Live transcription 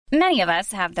Many of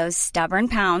us have those stubborn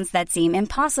pounds that seem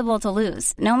impossible to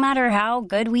lose, no matter how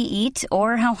good we eat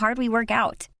or how hard we work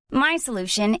out. My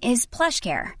solution is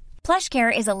PlushCare.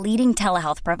 PlushCare is a leading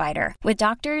telehealth provider with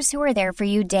doctors who are there for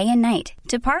you day and night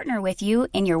to partner with you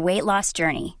in your weight loss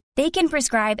journey. They can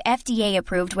prescribe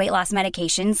FDA-approved weight loss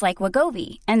medications like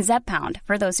Wegovy and Zepbound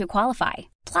for those who qualify.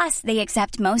 Plus, they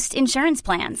accept most insurance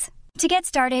plans. To get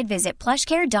started, visit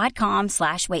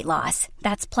plushcare.com/weightloss.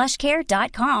 That's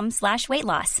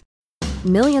plushcare.com/weightloss.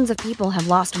 Millions of people have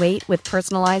lost weight with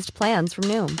personalized plans from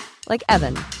Noom. Like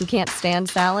Evan, who can't stand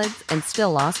salads and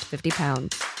still lost 50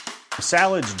 pounds.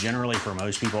 Salads generally for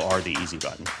most people are the easy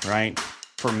button, right?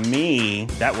 For me,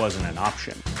 that wasn't an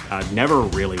option. I never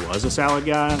really was a salad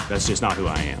guy. That's just not who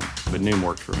I am. But Noom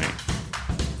worked for me.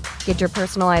 Get your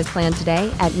personalized plan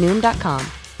today at Noom.com.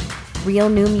 Real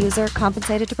Noom user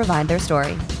compensated to provide their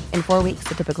story. In 4 weeks,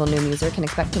 the typical Noom user can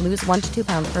expect to lose 1 to 2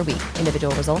 pounds per week.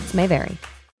 Individual results may vary.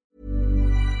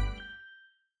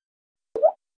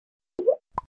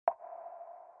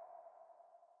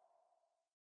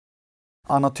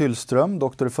 Anna Tyllström,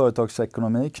 doktor i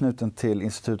företagsekonomi knuten till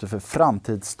Institutet för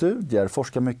framtidsstudier,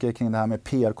 forskar mycket kring det här med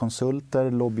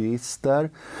PR-konsulter, lobbyister,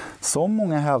 som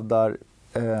många hävdar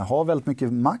har väldigt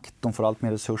mycket makt, de får allt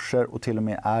mer resurser och till och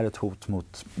med är ett hot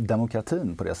mot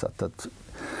demokratin på det sättet.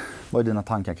 Vad är dina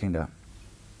tankar kring det?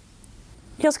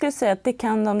 Jag skulle säga att det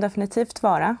kan de definitivt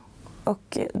vara,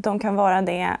 och de kan vara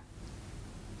det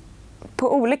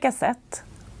på olika sätt.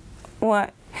 Och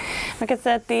man kan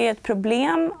säga att det är ett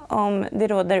problem om det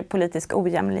råder politisk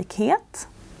ojämlikhet.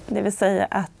 Det vill säga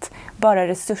att bara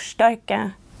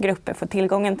resursstarka grupper får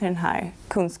tillgången till den här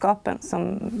kunskapen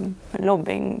som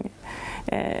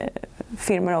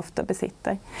lobbyingfirmor ofta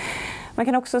besitter. Man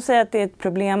kan också säga att det är ett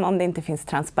problem om det inte finns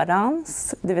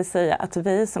transparens. Det vill säga att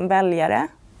vi som väljare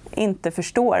inte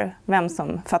förstår vem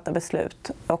som fattar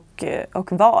beslut och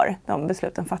var de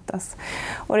besluten fattas.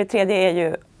 Och det tredje är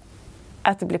ju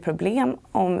att det blir problem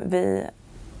om vi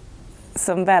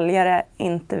som väljare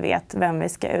inte vet vem vi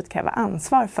ska utkräva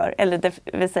ansvar för. Eller det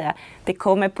vill säga, det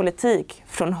kommer politik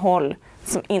från håll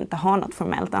som inte har något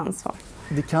formellt ansvar.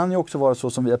 Det kan ju också vara så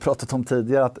som vi har pratat om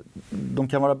tidigare, att de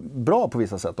kan vara bra på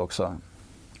vissa sätt också.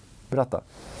 Berätta.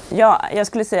 Ja, jag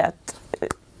skulle säga att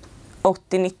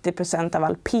 80-90% av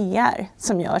all PR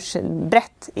som görs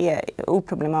brett är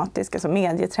oproblematisk. Alltså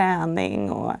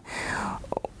medieträning och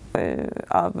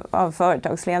av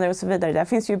företagsledare och så vidare. Där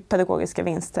finns ju pedagogiska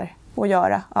vinster att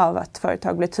göra av att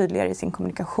företag blir tydligare i sin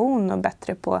kommunikation och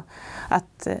bättre på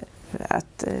att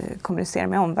kommunicera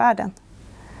med omvärlden.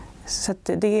 Så att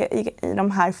det är i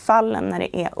de här fallen när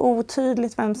det är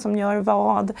otydligt vem som gör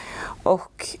vad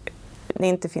och det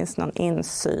inte finns någon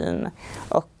insyn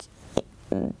och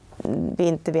vi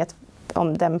inte vet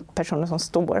om den personen som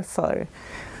står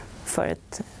för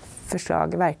ett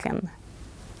förslag verkligen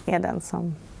är den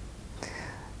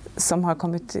som har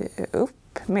kommit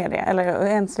upp med det eller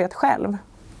ens vet själv.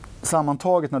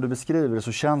 Sammantaget när du beskriver det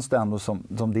så känns det ändå som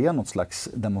det är något slags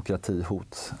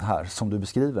demokratihot här som du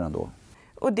beskriver ändå.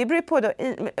 Och det beror på då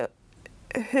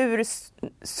hur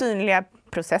synliga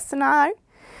processerna är,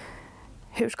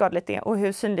 hur skadligt det är och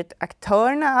hur synligt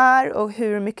aktörerna är och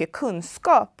hur mycket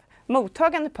kunskap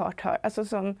mottagande part har. Alltså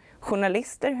som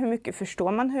journalister, hur mycket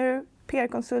förstår man hur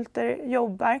PR-konsulter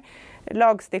jobbar?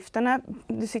 Lagstiftarna,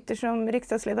 du sitter som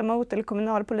riksdagsledamot eller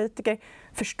kommunalpolitiker,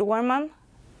 förstår man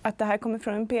att det här kommer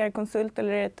från en PR-konsult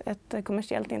eller ett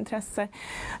kommersiellt intresse?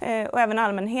 Och även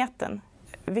allmänheten,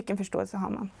 vilken förståelse har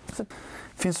man? Så.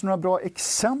 Finns det några bra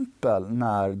exempel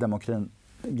när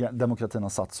demokratin har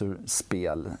satts ur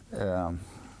spel?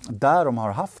 Där de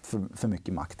har haft för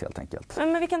mycket makt helt enkelt.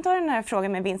 Men vi kan ta den här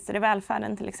frågan med vinster i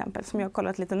välfärden till exempel, som jag har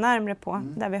kollat lite närmare på.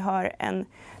 Där vi har en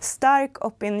stark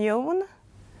opinion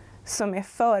som är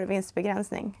för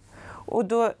vinstbegränsning. Och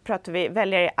då pratar vi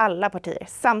väljare i alla partier,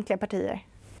 samtliga partier.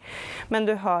 Men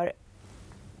du har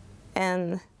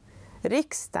en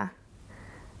riksdag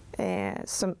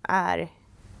som är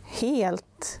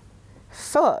helt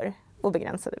för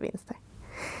obegränsade vinster.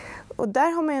 Och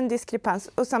där har man en diskrepans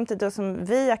och samtidigt som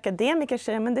vi akademiker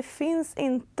säger men det finns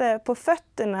inte på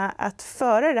fötterna att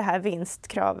föra det här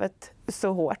vinstkravet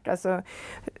så hårt. Alltså,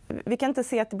 vi kan inte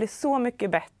se att det blir så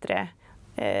mycket bättre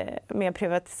med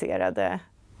privatiserade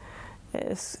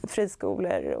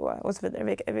friskolor och så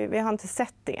vidare. Vi har inte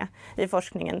sett det i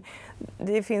forskningen.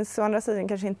 Det finns å andra sidan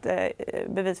kanske inte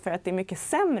bevis för att det är mycket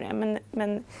sämre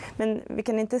men vi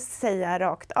kan inte säga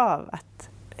rakt av att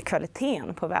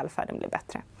kvaliteten på välfärden blir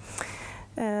bättre.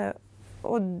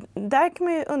 Och där kan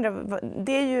man ju undra,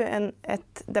 det är ju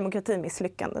ett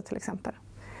demokratimisslyckande till exempel.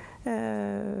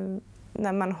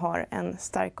 När man har en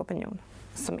stark opinion.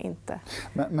 som inte...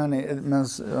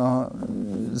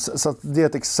 Så att det är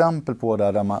ett exempel på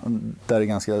där det är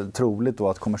ganska troligt då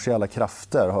att kommersiella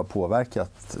krafter har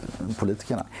påverkat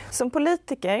politikerna. Som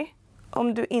politiker,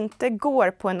 om du inte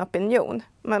går på en opinion,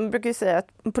 man brukar ju säga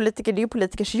att politiker, det är ju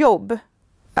politikers jobb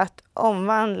att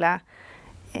omvandla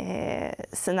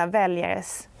sina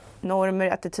väljares normer,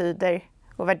 attityder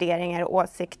och värderingar och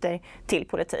åsikter till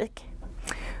politik.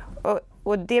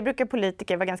 Och det brukar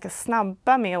politiker vara ganska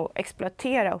snabba med att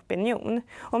exploatera opinion.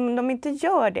 Om de inte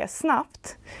gör det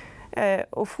snabbt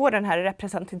och får den här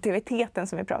representativiteten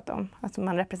som vi pratar om, alltså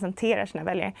man representerar sina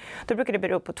väljare, då brukar det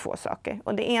bero på 2 saker.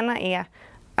 Och det ena är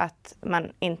att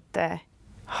man inte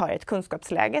har ett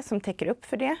kunskapsläge som täcker upp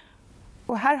för det.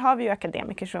 Och här har vi ju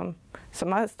akademiker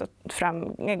som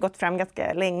har gått fram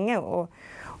ganska länge och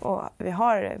vi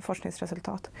har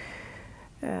forskningsresultat.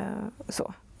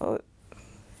 Och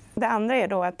det andra är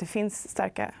då att det finns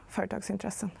starka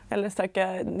företagsintressen,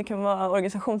 eller det kan vara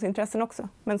organisationsintressen också,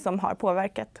 men som har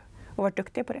påverkat och varit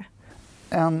duktiga på det.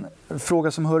 En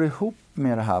fråga som hör ihop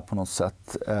med det här på något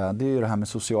sätt, det är ju det här med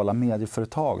sociala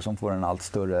medieföretag som får en allt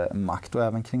större makt, och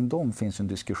även kring dem finns en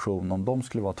diskussion om de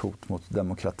skulle vara ett hot mot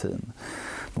demokratin,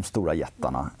 de stora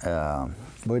jättarna.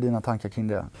 Vad är dina tankar kring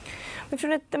det? Men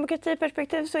från ett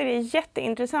demokratiperspektiv så är det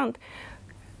jätteintressant.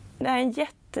 Det är en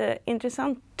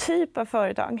jätteintressant typ av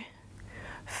företag.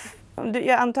 Jag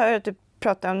antar att du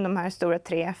pratar om de här stora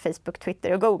 3, Facebook,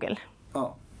 Twitter och Google.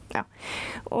 Ja. Ja.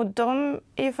 Och de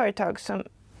är ju företag som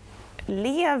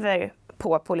lever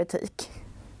på politik.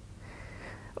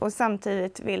 Och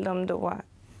samtidigt vill de då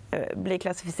bli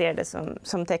klassificerade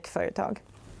som techföretag.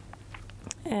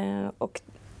 Och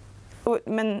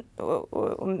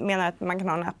menar att man kan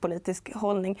ha en apolitisk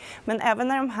hållning. Men även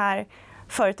när de här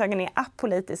företagen är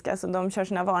apolitiska, alltså de kör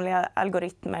sina vanliga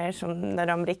algoritmer som när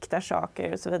de riktar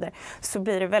saker och så vidare, så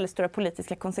blir det väldigt stora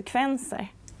politiska konsekvenser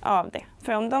av det.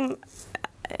 För om de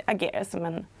agerar som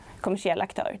en kommersiell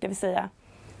aktör, det vill säga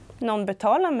någon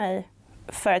betalar mig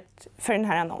för den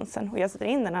här annonsen och jag sätter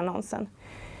in den annonsen,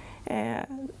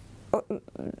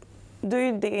 då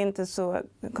är det inte så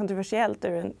kontroversiellt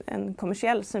ur en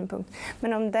kommersiell synpunkt.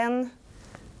 Men om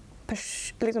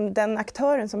den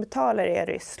aktören som betalar är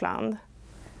Ryssland,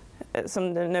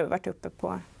 som det nu varit uppe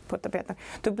på tapeten,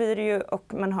 då blir det ju,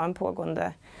 och man har en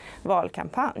pågående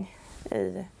valkampanj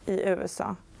i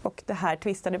USA, och det här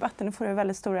twista-debatten får ju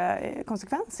väldigt stora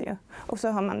konsekvenser ju. Och så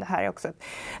har man det här också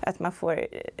att man får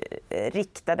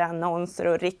riktade annonser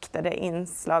och riktade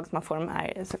inslag, så man får de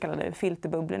här så kallade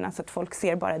filterbubblorna, så att folk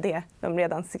ser bara det de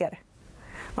redan ser.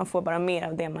 Man får bara mer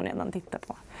av det man redan tittar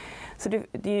på. Så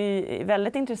det är ju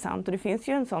väldigt intressant, och det finns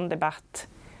ju en sån debatt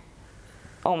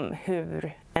om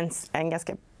hur en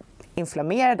ganska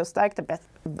inflammerad och stark debatt,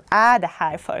 är det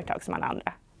här företag som alla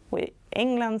andra? Och i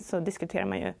England så diskuterar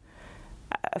man ju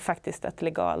faktiskt att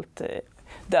legalt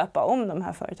döpa om de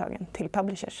här företagen till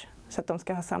publishers, så att de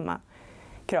ska ha samma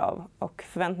krav och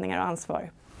förväntningar och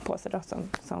ansvar på sig då,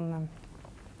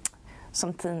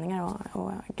 som tidningar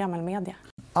och gammal media.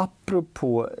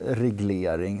 Apropå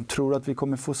reglering, tror du att vi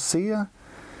kommer få se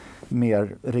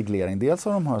mer reglering? Dels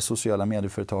av de här sociala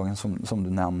medieföretagen som du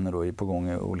nämner då är på gång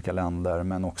i olika länder,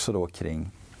 men också då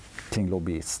kring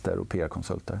lobbyister och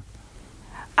PR-konsulter.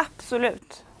 Som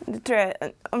Det tror jag,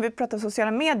 om vi pratar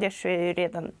sociala medier så är det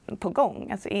redan på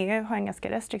gång. Alltså EU har en ganska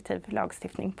restriktiv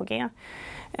lagstiftning på G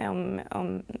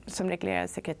som reglerar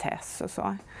sekretess och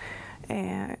så.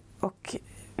 Och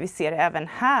vi ser det även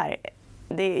här.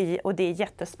 Det är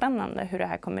jättespännande hur det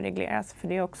här kommer regleras. För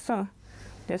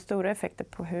det är stora effekter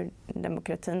på hur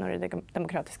demokratin och det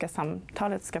demokratiska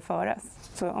samtalet ska föras.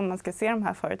 Så om man ska se de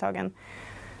här företagen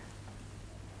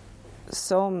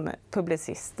som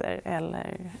publicister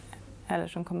eller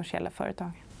som kommersiella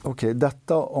företag. Okej,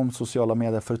 detta om sociala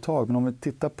medieföretag. Men om vi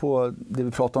tittar på det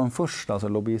vi pratade om först, alltså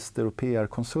lobbyister och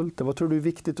PR-konsulter. Vad tror du är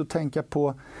viktigt att tänka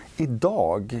på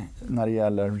idag när det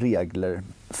gäller regler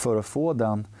för att få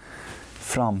den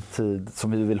framtid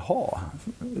som vi vill ha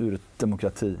ur ett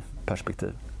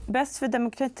demokratiperspektiv? Bäst för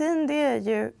demokratin, det är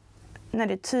ju när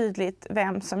det är tydligt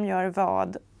vem som gör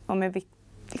vad och med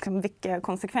vilka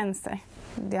konsekvenser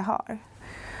det har.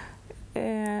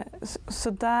 Så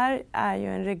där är ju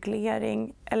en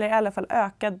reglering, eller i alla fall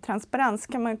ökad transparens,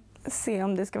 kan man se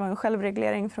om det ska vara en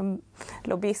självreglering från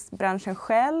lobbyistbranschen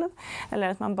själv, eller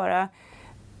att man bara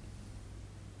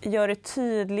gör det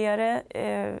tydligare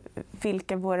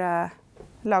vilka våra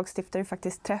lagstiftare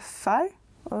faktiskt träffar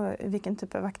och vilken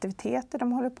typ av aktiviteter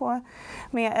de håller på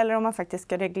med, eller om man faktiskt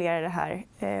ska reglera det här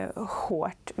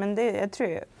hårt. Men jag tror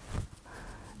jag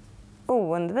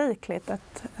oundvikligt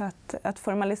att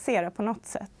formalisera på något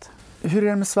sätt. Hur är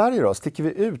det med Sverige då? Sticker vi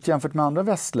ut jämfört med andra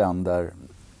västländer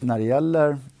när det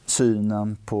gäller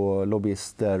synen på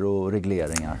lobbyister och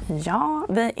regleringar? Ja,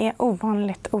 vi är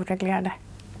ovanligt oreglerade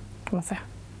kan man säga.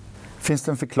 Finns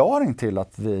det en förklaring till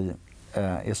att vi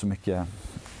är så mycket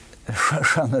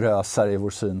generösare i vår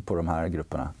syn på de här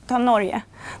grupperna? Ta Norge.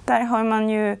 Där har man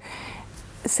ju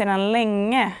sedan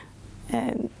länge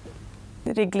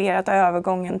reglerat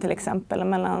övergången till exempel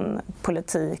mellan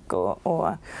politik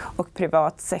och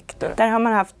privat sektor. Där har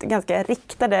man haft ganska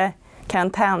riktade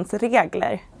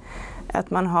karantänsregler. Att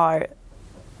man har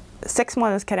 6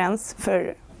 månaders karens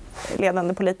för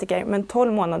ledande politiker men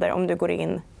 12 månader om du går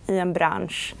in i en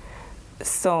bransch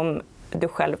som du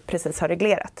själv precis har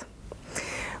reglerat.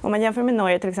 Om man jämför med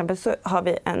Norge till exempel så har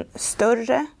vi en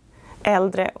större,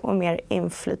 äldre och mer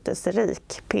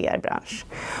inflytelserik PR-bransch.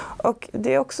 Och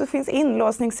det också finns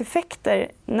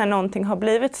inlåsningseffekter när någonting har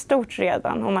blivit stort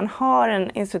redan. Om man har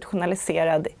en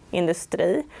institutionaliserad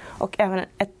industri och även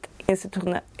ett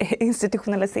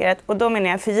institutionaliserat, och då menar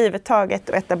jag förgivet och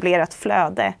etablerat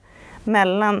flöde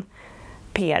mellan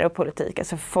PR och politik.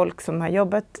 Alltså folk som har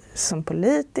jobbat som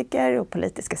politiker och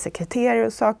politiska sekreterare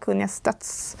och sakkunniga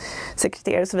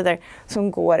statssekreterare och så vidare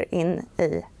som går in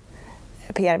i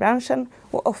PR-branschen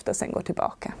och ofta sen går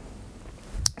tillbaka.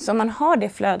 Så om man har det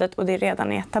flödet och det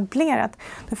redan är etablerat,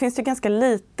 då finns det ganska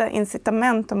lite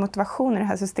incitament och motivation i det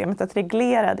här systemet att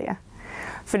reglera det.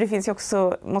 För det finns ju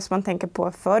också, måste man tänka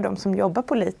på, för de som jobbar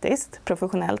politiskt,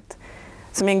 professionellt,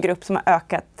 som är en grupp som har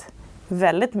ökat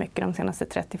väldigt mycket de senaste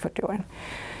 30-40 åren.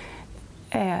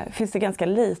 Finns det ganska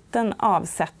liten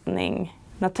avsättning,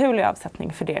 naturlig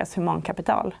avsättning för deras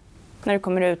humankapital. När du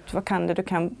kommer ut, vad kan du? Du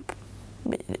kan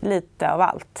lite av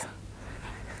allt.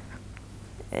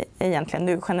 Egentligen,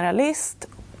 du är generalist,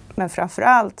 men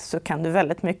framförallt så kan du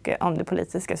väldigt mycket om det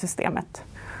politiska systemet.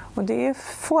 Och det är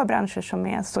få branscher som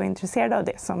är så intresserade av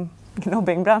det som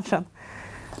lobbyingbranschen.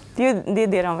 Det är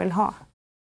det de vill ha.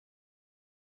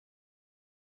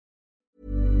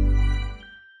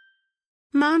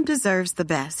 Mom deserves the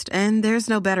best, and there's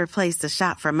no better place to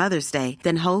shop for Mother's Day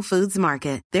than Whole Foods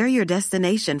Market. They're your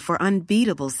destination for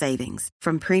unbeatable savings,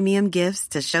 from premium gifts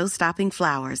to show-stopping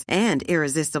flowers and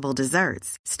irresistible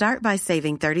desserts. Start by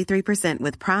saving 33%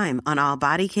 with Prime on all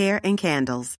body care and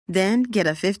candles. Then get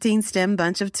a 15-stem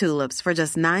bunch of tulips for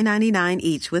just $9.99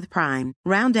 each with Prime.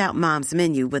 Round out Mom's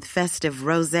menu with festive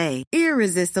rosé,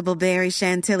 irresistible berry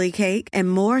chantilly cake,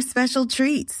 and more special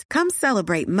treats. Come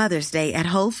celebrate Mother's Day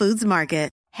at Whole Foods Market.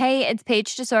 Hey, it's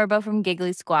Paige DeSorbo from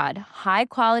Giggly Squad. High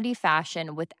quality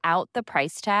fashion without the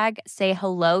price tag. Say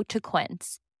hello to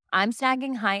Quince. I'm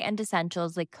snagging high-end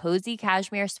essentials like cozy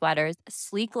cashmere sweaters,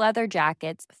 sleek leather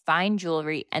jackets, fine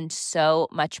jewelry, and so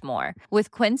much more.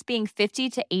 With Quince being 50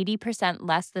 to 80%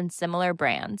 less than similar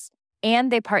brands.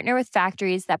 And they partner with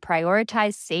factories that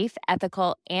prioritize safe,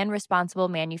 ethical, and responsible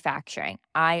manufacturing.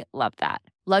 I love that.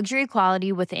 Luxury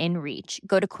quality within reach.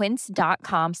 Go to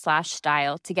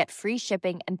quince.com/style to get free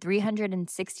shipping and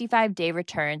 365-day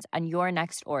returns on your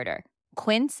next order.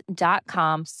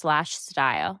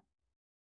 Quince.com/style.